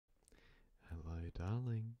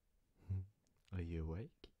darling. Are you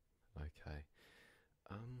awake? Okay.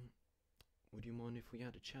 Um, would you mind if we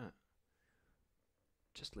had a chat?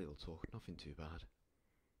 Just a little talk, nothing too bad.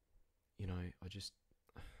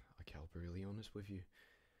 Okay, I'll be really honest with you.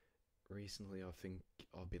 Recently, I think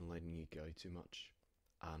I've been letting you go too much,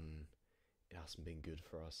 and it hasn't been good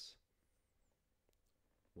for us.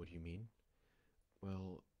 What do you mean?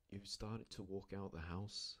 Well, you've started to walk out the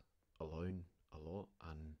house alone a lot,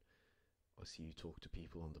 and I see you talk to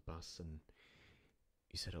people on the bus, and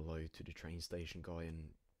you said hello to the train station guy, and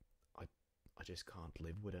I, I just can't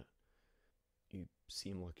live with it. You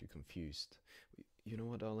seem like you're confused. You know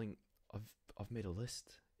what, darling? I've made a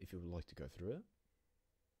list. If you would like to go through it,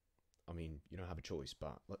 I mean, you don't have a choice,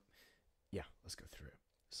 but yeah, let's go through it.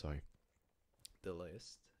 So the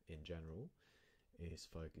list in general is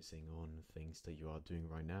focusing on things that you are doing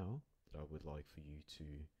right now that I would like for you to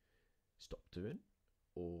stop doing,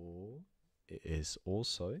 or it is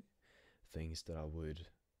also things that I would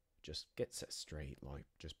just get set straight, like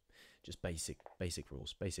just basic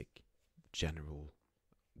rules, basic general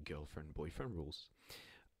girlfriend boyfriend rules.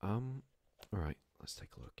 Um, all right, let's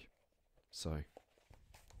take a look. So,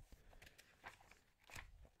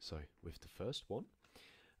 with the first one,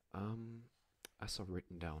 um, as I've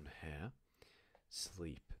written down here,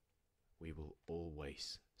 sleep. We will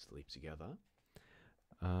always sleep together.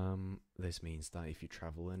 This means that if you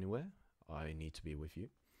travel anywhere, I need to be with you.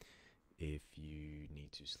 If you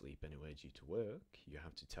need to sleep anywhere due to work, you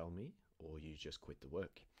have to tell me, or you just quit the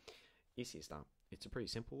work. Easy as that. It's a pretty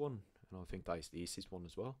simple one, and I think that is the easiest one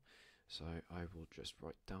as well. So I will just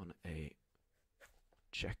write down a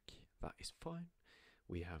check. That is fine.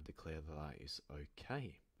 We have declared that that is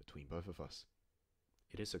okay between both of us.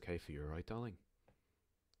 It is okay for you, right, darling?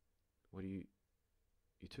 What do you...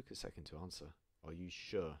 You took a second to answer. Are you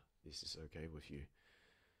sure this is okay with you?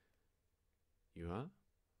 You are?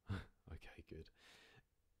 Okay, good.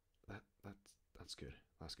 That's good.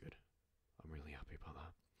 That's good. I'm really happy about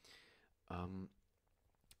that.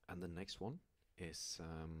 And the next one is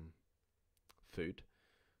food.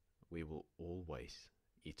 We will always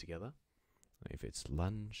eat together. If it's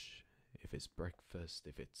lunch, if it's breakfast,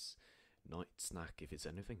 if it's night snack, if it's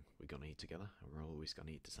anything, we're gonna eat together, and we're always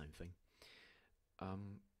gonna eat the same thing.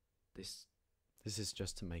 Um, this this is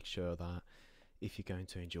just to make sure that if you're going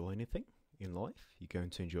to enjoy anything in life, you're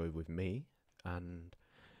going to enjoy it with me and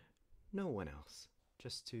no one else.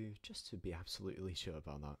 Just to be absolutely sure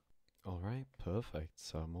about that. All right, perfect.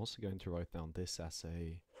 So I'm also going to write down this as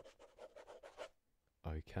a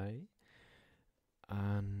okay,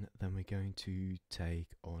 and then we're going to take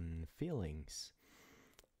on feelings.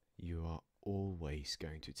 You are always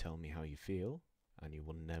going to tell me how you feel, and you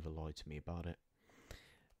will never lie to me about it.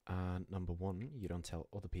 And number one, you don't tell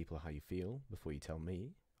other people how you feel before you tell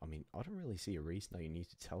me. I mean, I don't really see a reason that you need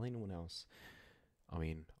to tell anyone else. I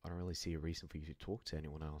mean, I don't really see a reason for you to talk to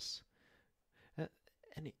anyone else. Uh,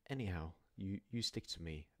 anyhow, you stick to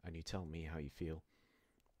me and you tell me how you feel.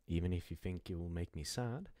 Even if you think it will make me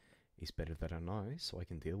sad, it's better that I know so I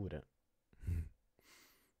can deal with it.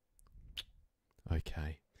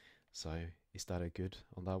 Okay, so is that a good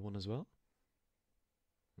on that one as well?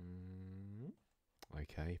 Mm,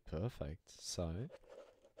 okay, perfect. So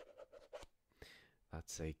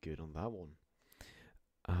that's a good on that one.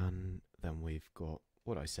 And then we've got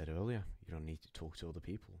what I said earlier. You don't need to talk to other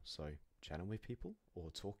people. So chatting with people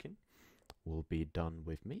or talking will be done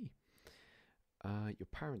with me. Your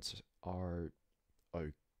parents are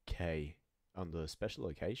okay under special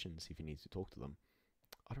occasions if you need to talk to them.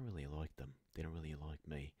 I don't really like them. They don't really like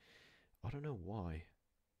me. I don't know why.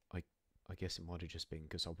 I I guess it might have just been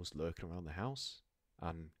because I was lurking around the house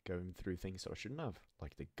and going through things that I shouldn't have,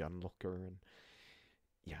 like the gun locker and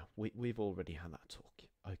yeah, we've already had that talk.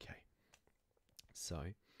 Okay,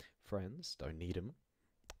 so friends don't need them.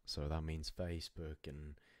 So that means Facebook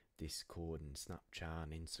and Discord and Snapchat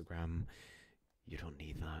and Instagram. You don't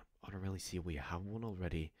need that. I don't really see where you have one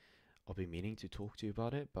already. I've been meaning to talk to you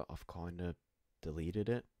about it, but I've kind of deleted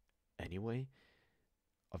it anyway.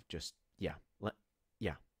 I've just yeah.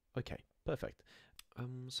 Okay, perfect.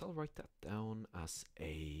 So I'll write that down as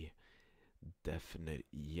a definite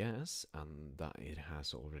yes, and that it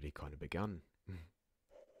has already kind of begun.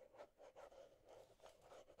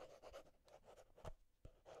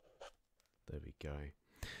 There we go.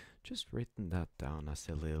 Just written that down as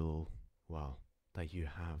a little, well, that you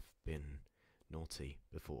have been naughty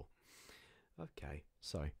before. Okay,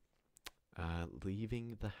 so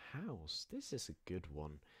leaving the house. This is a good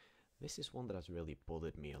one. This is one that has really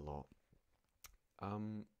bothered me a lot.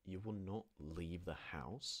 You will not leave the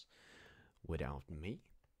house without me.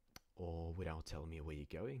 or without telling me where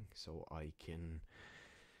you're going, so I can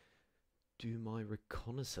do my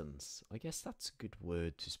reconnaissance. I guess that's a good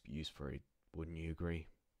word to use for it, wouldn't you agree?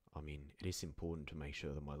 I mean, it is important to make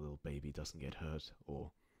sure that my little baby doesn't get hurt,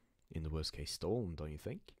 or in the worst case, stolen, don't you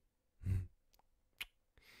think?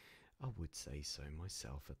 I would say so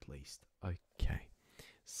myself, at least. Okay,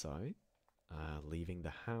 so leaving the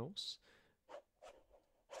house.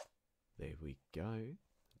 There we go.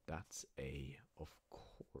 That's A, of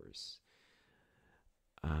course.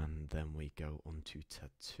 And then we go on to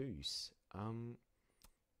tattoos.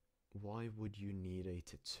 Why would you need a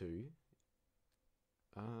tattoo?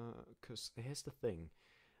 Because here's the thing.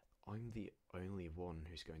 I'm the only one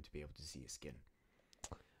who's going to be able to see your skin.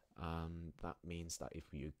 That means that if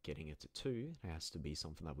you're getting a tattoo, it has to be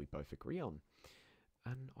something that we both agree on.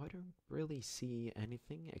 And I don't really see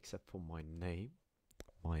anything except for my name,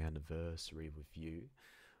 my anniversary with you,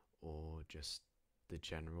 or just the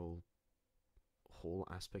general whole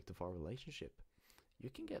aspect of our relationship. You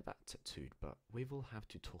can get that tattooed, but we will have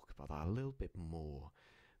to talk about that a little bit more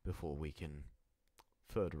before we can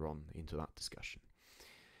further on into that discussion.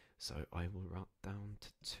 So I will write down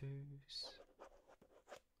tattoos.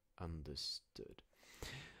 Understood.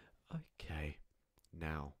 Okay,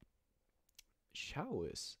 now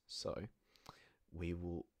showers. So we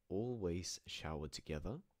will always shower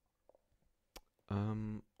together.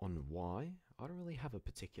 On why? I don't really have a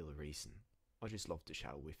particular reason. I just love to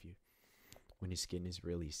shower with you. When your skin is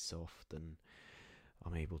really soft and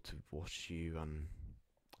I'm able to wash you and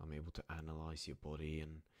I'm able to analyze your body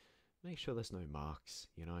and make sure there's no marks,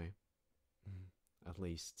 you know? At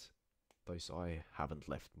least those I haven't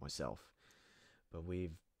left myself. But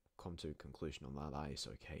we've come to a conclusion on that. That is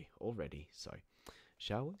okay already. So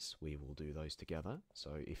showers, we will do those together.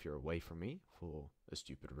 So if you're away from me for a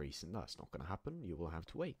stupid reason, that's not going to happen. You will have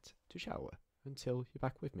to wait to shower until you're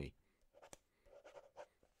back with me.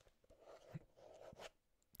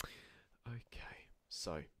 Okay,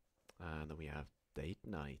 so then we have date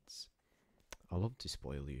nights. I love to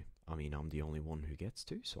spoil you. I mean, I'm the only one who gets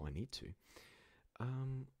to, so I need to.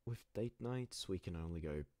 With date nights, we can only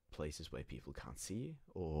go places where people can't see you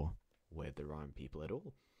or where there aren't people at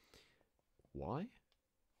all. Why?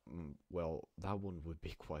 Well, that one would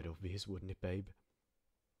be quite obvious, wouldn't it, babe?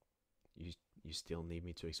 You still need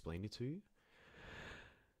me to explain it to you?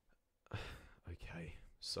 Okay,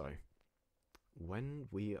 so when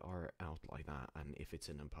we are out like that, and if it's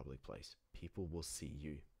in a public place, people will see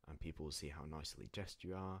you, and people will see how nicely dressed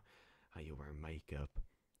you are, how you're wearing makeup,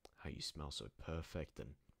 how you smell so perfect, and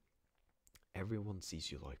everyone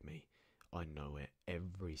sees you like me. I know it.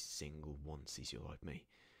 Every single one sees you like me.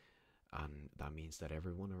 And that means that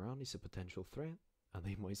everyone around is a potential threat, and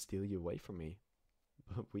they might steal you away from me.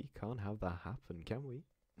 But we can't have that happen, can we?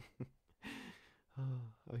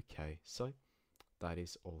 Okay, so that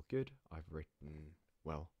is all good. I've written,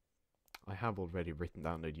 well, I have already written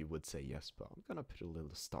down that you would say yes, but I'm gonna put a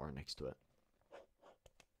little star next to it.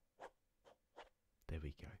 There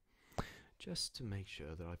we go. Just to make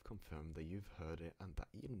sure that I've confirmed that you've heard it and that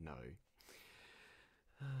you know.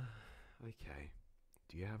 Okay.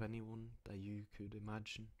 Do you have anyone that you could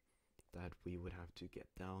imagine that we would have to get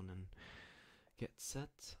down and get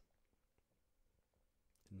set?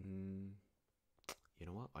 You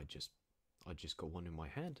know what? I just got one in my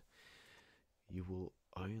head. You will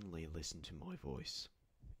only listen to my voice.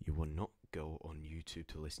 You will not go on YouTube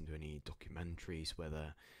to listen to any documentaries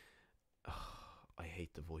where I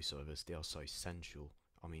hate the voiceovers. They are so sensual.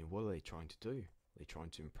 I mean, what are they trying to do? Are they trying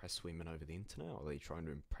to impress women over the internet? Or are they trying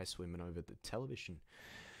to impress women over the television?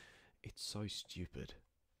 It's so stupid.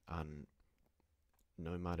 And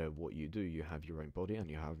no matter what you do, you have your own body and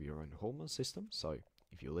you have your own hormone system. So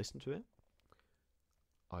if you listen to it,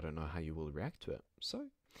 I don't know how you will react to it. So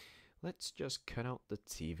let's just cut out the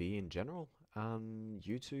TV in general and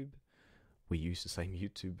YouTube. We use the same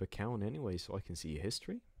YouTube account anyway, so I can see your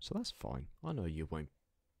history. So that's fine. I know you won't,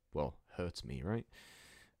 well, hurt me, right?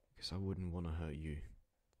 Because I wouldn't want to hurt you,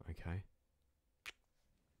 okay?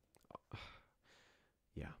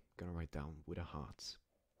 Yeah, gonna write down with a heart.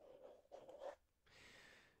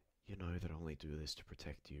 You know that I only do this to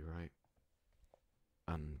protect you, right?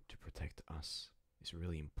 And to protect us. It's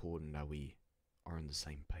really important that we are on the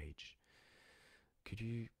same page. Could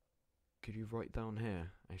you write down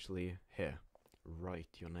here? Actually, here.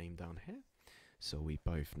 Write your name down here. So we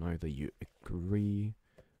both know that you agree.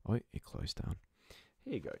 Oh, it closed down.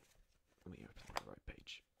 Here you go. Let me open the right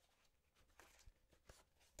page.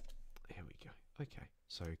 Here we go. Okay.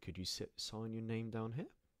 So could you sign your name down here?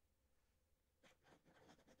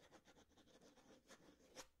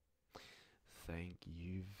 Thank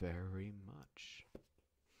you very much.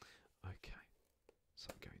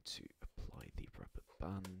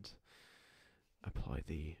 band, apply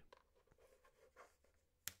the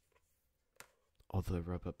other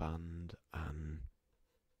rubber band, and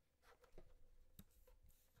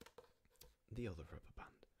the other rubber band.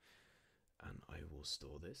 And I will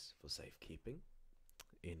store this for safekeeping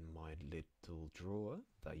in my little drawer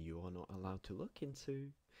that you are not allowed to look into.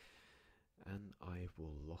 And I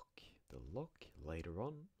will lock the lock later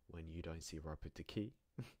on when you don't see where I put the key.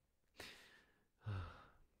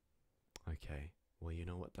 Okay, well, you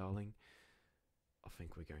know what, darling? I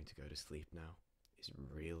think we're going to go to sleep now. It's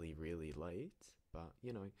really, really late, but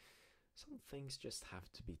you know, some things just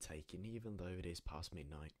have to be taken even though it is past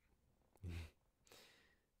midnight.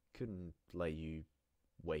 Couldn't let you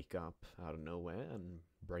wake up out of nowhere and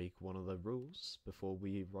break one of the rules before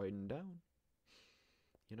we write them down.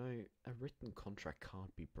 You know, a written contract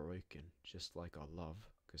can't be broken, just like our love,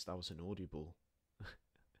 because that was an audible.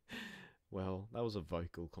 Well, that was a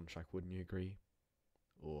vocal contract, wouldn't you agree?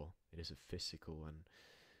 Or it is a physical, and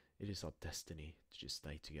it is our destiny to just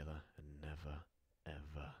stay together and never,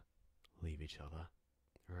 ever leave each other.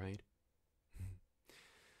 Right?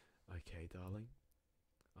 Okay, darling.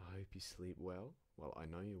 I hope you sleep well. Well, I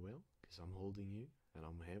know you will, because I'm holding you and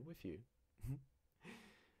I'm here with you.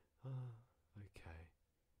 Okay.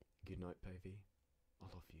 Good night, baby. I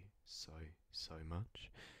love you so, so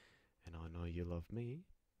much. And I know you love me.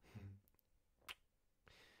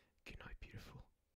 Good night, beautiful.